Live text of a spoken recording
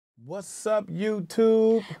What's up,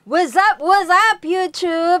 YouTube? What's up,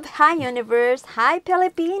 YouTube? Hi, Universe. Hi,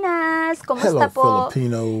 Pilipinas. Kumusta Hello, po?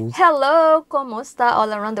 Filipinos. Hello, kumusta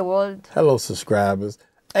all around the world? Hello, subscribers.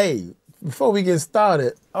 Hey, before we get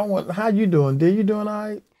started, how you doing? Dear, you doing all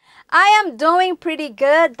right? I am doing pretty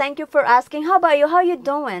good. Thank you for asking. How about you? How you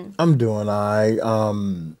doing? I'm doing all right.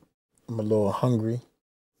 I'm a little hungry.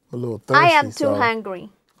 I'm a little thirsty. I am too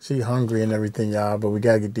hungry. She hungry and everything, y'all, but we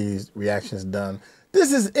got to get these reactions done.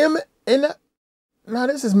 This is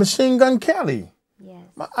this is Machine Gun Kelly. Yes.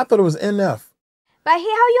 I thought it was NF. But how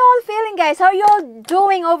you all feeling, guys? How you all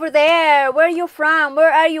doing over there? Where are you from?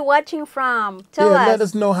 Where are you watching from? Tell us. Let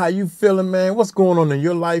us know how you feeling, man. What's going on in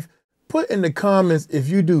your life? Put in the comments if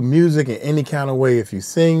you do music in any kind of way. If you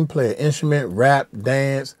sing, play an instrument, rap,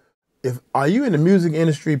 dance. Are you in the music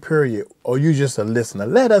industry, period, or you just a listener?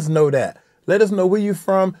 Let us know that. Let us know where you're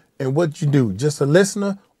from and what you do. Just a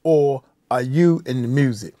listener, or are you in the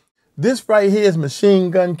music? This right here is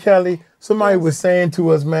Machine Gun Kelly. Somebody was saying to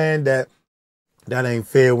us, man, that ain't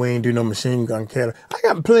fair. We ain't do no Machine Gun Kelly. I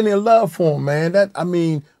got plenty of love for him, man.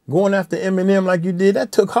 Going after Eminem like you did,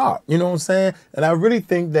 that took heart. You know what I'm saying? And I really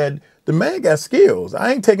think that the man got skills.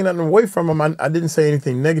 I ain't taking nothing away from him. I didn't say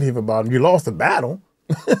anything negative about him. You lost the battle.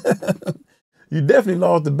 You definitely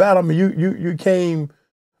lost the battle. I mean, you came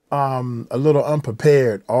a little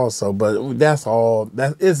unprepared also, but that's all.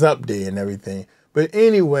 That is up there and everything. But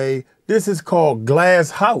anyway, this is called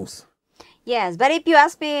Glass House. Yes, but if you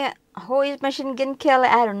ask me who is Machine Gun Kelly,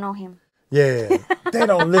 I don't know him. Yeah, they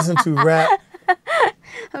don't listen to rap.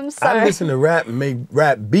 I'm sorry. I listen to rap and make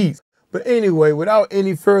rap beats. But anyway, without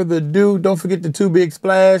any further ado, don't forget the 2 Big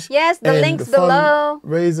Splash. Yes, the links below.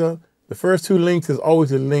 Fundraiser. The first 2 links is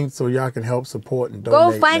always a link so y'all can help support and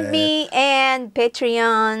donate. Go find me and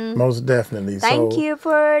Patreon. Most definitely. Thank you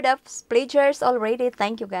for the pledgers already.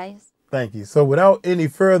 Thank you, guys. Thank you. So without any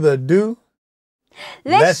further ado,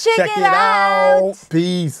 let's check it out.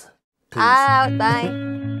 Peace. Out. Bye.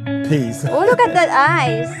 Peace. Oh, look at that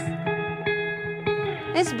eyes.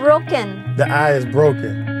 It's broken. The eye is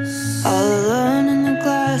broken. All alone in the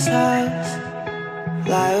glass house,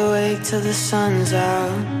 lie awake till the sun's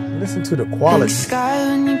out. Listen to the quality. Pink sky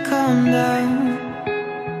when you come down.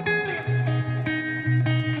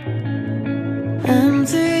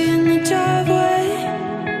 Empty in the driveway,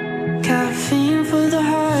 caffeine for the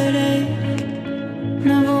heartache.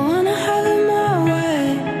 Never wanna have it my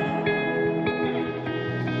way.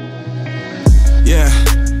 Yeah,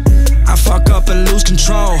 I fuck up and lose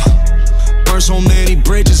control. Burn so many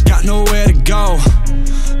bridges, got nowhere to go.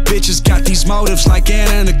 Bitches got these motives like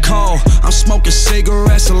Anna and Nicole. I'm smoking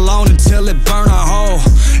cigarettes alone until it burn a hole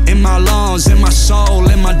in my lungs, in my soul,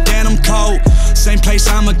 in my denim coat. Same place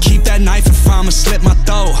I'ma keep that knife if I'ma slit my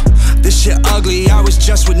throat. This shit ugly, I was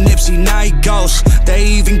just with Nipsey, now he ghost. They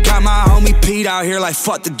even got my homie Pete out here like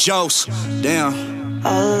fuck the jokes. Damn.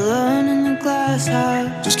 All alone in the glass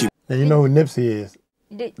house. Just keep. And you know who Nipsey is?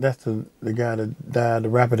 That's the guy that died, the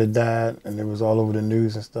rapper that died, and it was all over the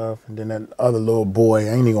news and stuff. And then that other little boy, I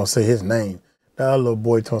ain't even gonna say his name. That other little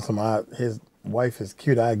boy told somebody his wife is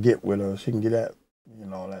cute. I get with her. She can get that,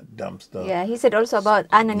 that dumb stuff. Yeah, he said also about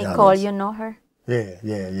Anna Nicole. You know her? Yeah.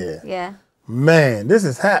 Yeah. Man, this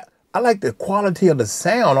is hot. I like the quality of the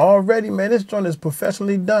sound already, man. This joint is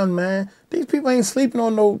professionally done, man. These people ain't sleeping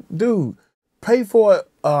on no dude. Pay for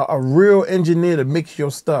a real engineer to mix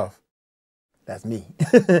your stuff. That's me.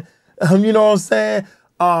 You know what I'm saying?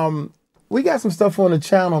 We got some stuff on the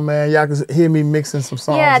channel, man. Y'all can hear me mixing some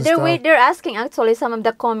songs. Yeah, they're asking actually. Some of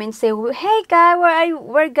the comments say, "Hey, guy,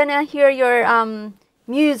 we're gonna hear your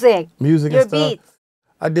music, your beats."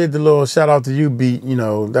 I did the little shout out to you beat.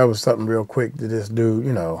 That was something real quick to this dude.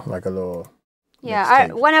 Like a little. Yeah,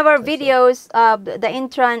 one of our videos, the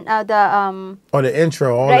intro, the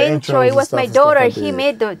intro, the intro. It was my daughter. He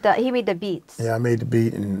made the beats. Yeah, I made the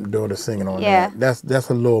beat and daughter singing on that. That's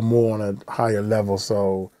a little more on a higher level.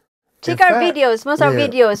 So check our videos. Most our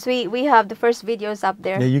videos, we have the first videos up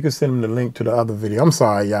there. Yeah, you can send them the link to the other video. I'm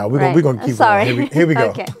sorry, y'all. We're gonna keep going. Here we go.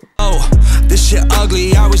 Okay. Oh, this shit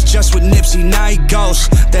ugly. I was just with Nipsey, now he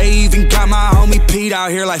ghost. They even got my homie Pete out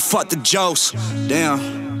here like fuck the jokes.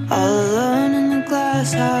 Damn. All alone in the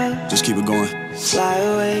glass house. Just keep it going. Lie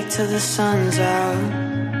awake till the sun's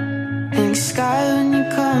out. Pink sky when you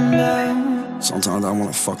come down. Sometimes I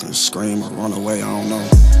wanna fucking scream or run away, I don't know.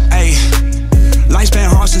 Hey, life's been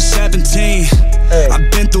hard since 17. Hey.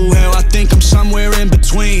 I've been through hell, I think I'm somewhere in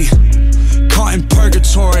between. Caught in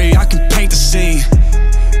purgatory, I can paint the scene.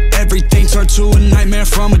 Everything turned to a nightmare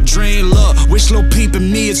from a dream. Look, wish Lil Peep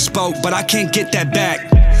and me had spoke, but I can't get that back.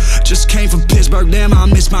 Just came from Pittsburgh, damn, I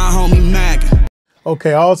miss my homie Mac.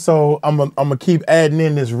 Okay, also, I'm gonna keep adding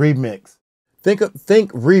in this remix. Think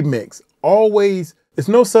remix. Always, there's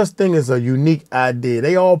no such thing as a unique idea.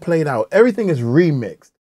 They all played out. Everything is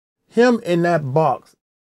remixed. Him in that box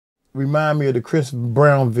remind me of the Chris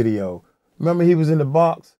Brown video. Remember he was in the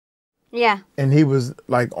box? Yeah. And he was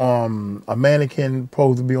like a mannequin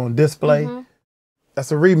supposed to be on display. Mm-hmm.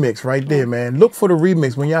 That's a remix right there, man. Look for the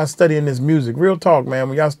remix when y'all studying this music. Real talk, man.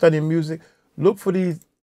 When y'all studying music, look for these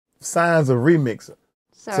signs of remix.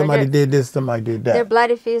 Sorry, somebody did this, somebody did that. Their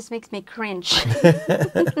bloody face makes me cringe.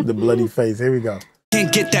 The bloody face. Here we go.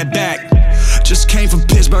 Can't get that back. Just came from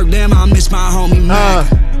Pittsburgh, damn, I miss my homie Mac.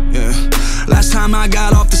 Yeah. Last time I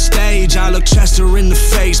got off the stage, I looked Chester in the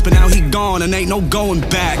face, but now he gone and ain't no going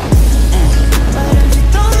back.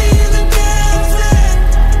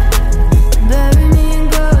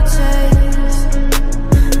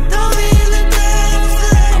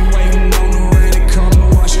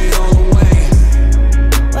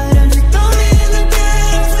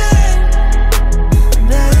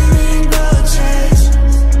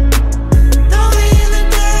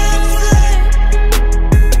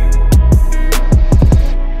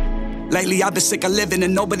 Lately I've been sick of living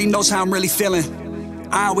and nobody knows how I'm really feeling.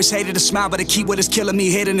 I always hated to smile, but I keep what is killing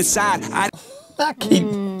me hidden inside. I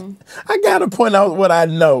gotta point out what I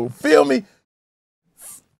know. Feel me?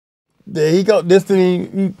 There he go. This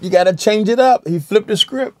thing, you gotta change it up. He flipped the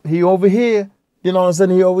script. He over here. You know what I'm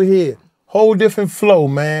saying? He over here. Whole different flow,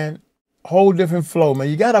 man. Whole different flow, man.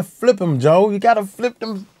 You gotta flip him, Joe. You gotta flip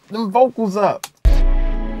them vocals up.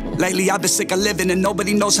 Lately I've been sick of living and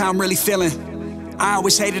nobody knows how I'm really feeling. I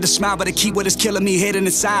always hated to smile, but I keep what is killing me hidden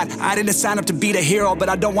inside. I didn't sign up to be the hero, but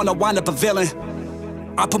I don't want to wind up a villain.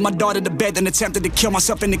 I put my daughter to bed, then attempted to kill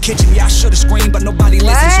myself in the kitchen. Yeah, I should've screamed, but nobody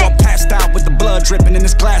listened, so I passed out with the blood dripping in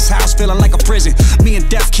this glass house, feeling like a prison. Me and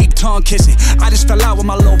death keep tongue kissing. I just fell out with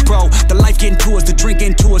my little bro. The life getting to us, the drink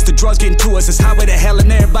getting to us, the drugs getting to us. It's highway to hell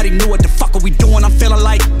and everybody knew what the fuck are we doing. I'm feeling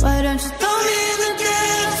like, why don't you throw me in the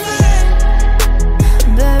gas?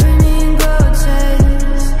 Bury me in gold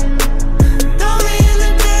chains. Throw me in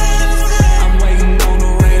the gas. I'm waiting on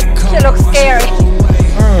the rain to come. She looks scary.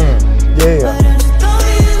 Yeah.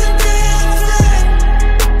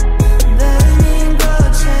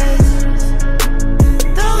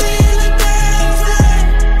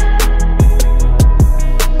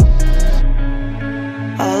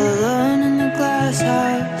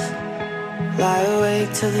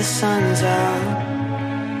 Till the sun's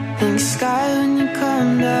out, pink sky when you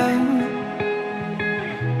come down.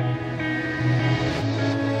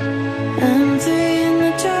 M3 in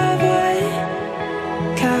the driveway,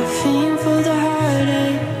 caffeine for the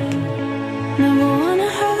heartache. Never wanna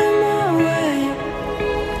have it my way.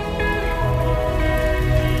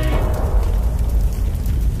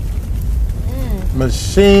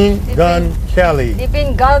 Machine Gun Kelly. Deep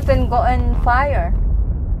in Gulf and go on fire.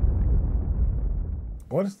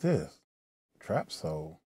 What is this? Trap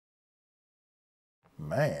soul.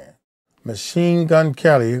 Man. Machine Gun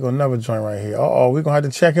Kelly. He's gonna never join right here. We're gonna have to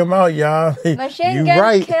check him out, y'all. Machine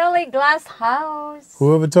Gun Kelly, Glass House.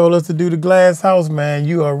 Whoever told us to do the Glass House, man,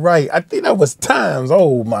 you are right. I think that was Times.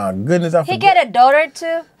 Oh my goodness. He get a daughter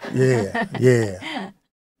too? Yeah.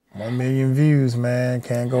 1 million views, man.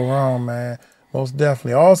 Can't go wrong, man. Most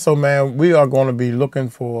definitely. Also, man, we are gonna be looking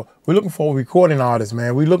for recording artists,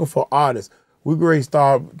 man. We're looking for artists. We're going to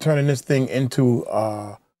start turning this thing into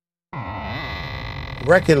a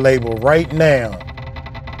record label right now.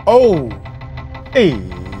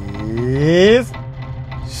 It's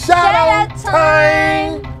shout out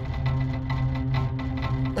time!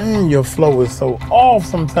 Man, your flow is so off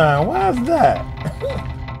sometimes. Why is that?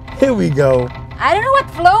 Here we go. I don't know what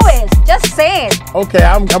flow is. Just say it. Okay,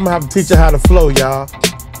 I'm going to have to teach you how to flow, y'all.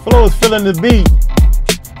 Flow is filling the beat.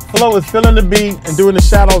 Flo is filling the beat and doing the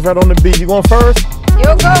shout-outs right on the beat. You going first? You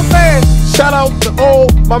go first. Shout out to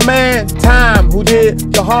my man, Time, who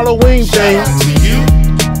did the Halloween thing. Shout out to you.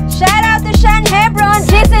 Shout out to Sean Hebron,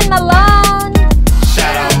 Jason Malone.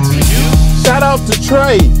 Shout out to you. Shout out to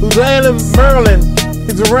Trey, who's landing in Maryland.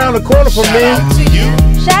 He's around the corner from me. Shout out to you.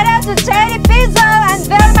 Shout out to Teddy Pizzo and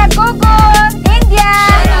Velma Gugu, India.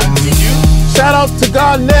 Shout out to you. Shout out to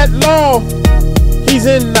Garnett Law. He's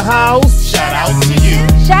in the house. Shout out to you.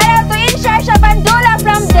 Shout out to Insha Shabandula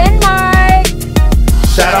from Denmark.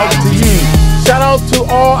 Shout out to you. Shout out to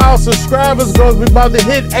all our subscribers because we're about to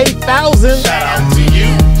hit 8,000. Shout out to you.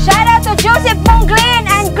 Shout out to Joseph Ponglin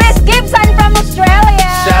and Chris Gibson from Australia.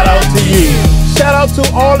 Shout out to you. Shout out to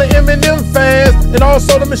all the Eminem fans and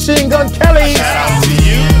also the Machine Gun Kelly. Shout out to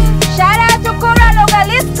you. Shout out to Cura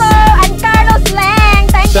Logalisco and Carlos Lang.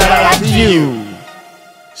 Thank you. Shout out to you.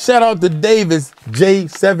 Shout out to Davis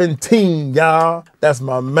J17, y'all. That's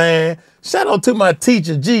my man. Shout out to my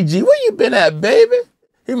teacher, Gigi. Where you been at, baby?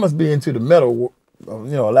 He must be into the metal, a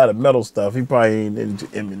lot of metal stuff. He probably ain't into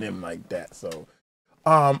Eminem like that. So,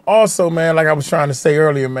 also, man, like I was trying to say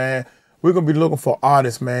earlier, man, we're going to be looking for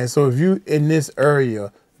artists, man. So if you in this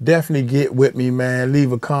area, definitely get with me, man.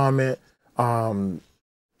 Leave a comment.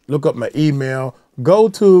 Look up my email. Go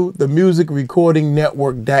to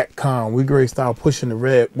themusicrecordingnetwork.com. We great style pushing the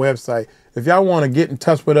red website. If y'all want to get in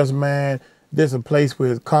touch with us, man, there's a place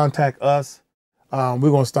where contact us. We're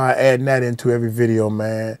going to start adding that into every video,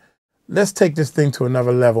 man. Let's take this thing to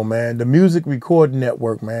another level, man. The Music Recording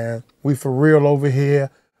Network, man. We for real over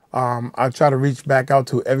here. I try to reach back out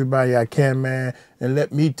to everybody I can, man, and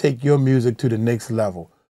let me take your music to the next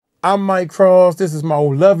level. I'm Mike Cross. This is my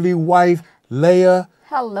lovely wife, Leah.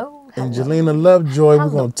 Hello. And Jelena Lovejoy. Hello.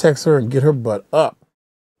 We're going to text her and get her butt up.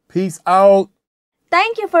 Peace out.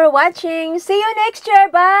 Thank you for watching. See you next year.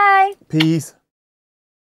 Bye. Peace.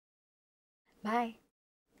 Bye.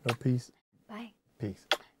 No peace. Bye. Peace.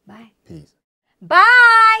 Bye. Peace.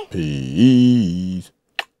 Bye. Peace.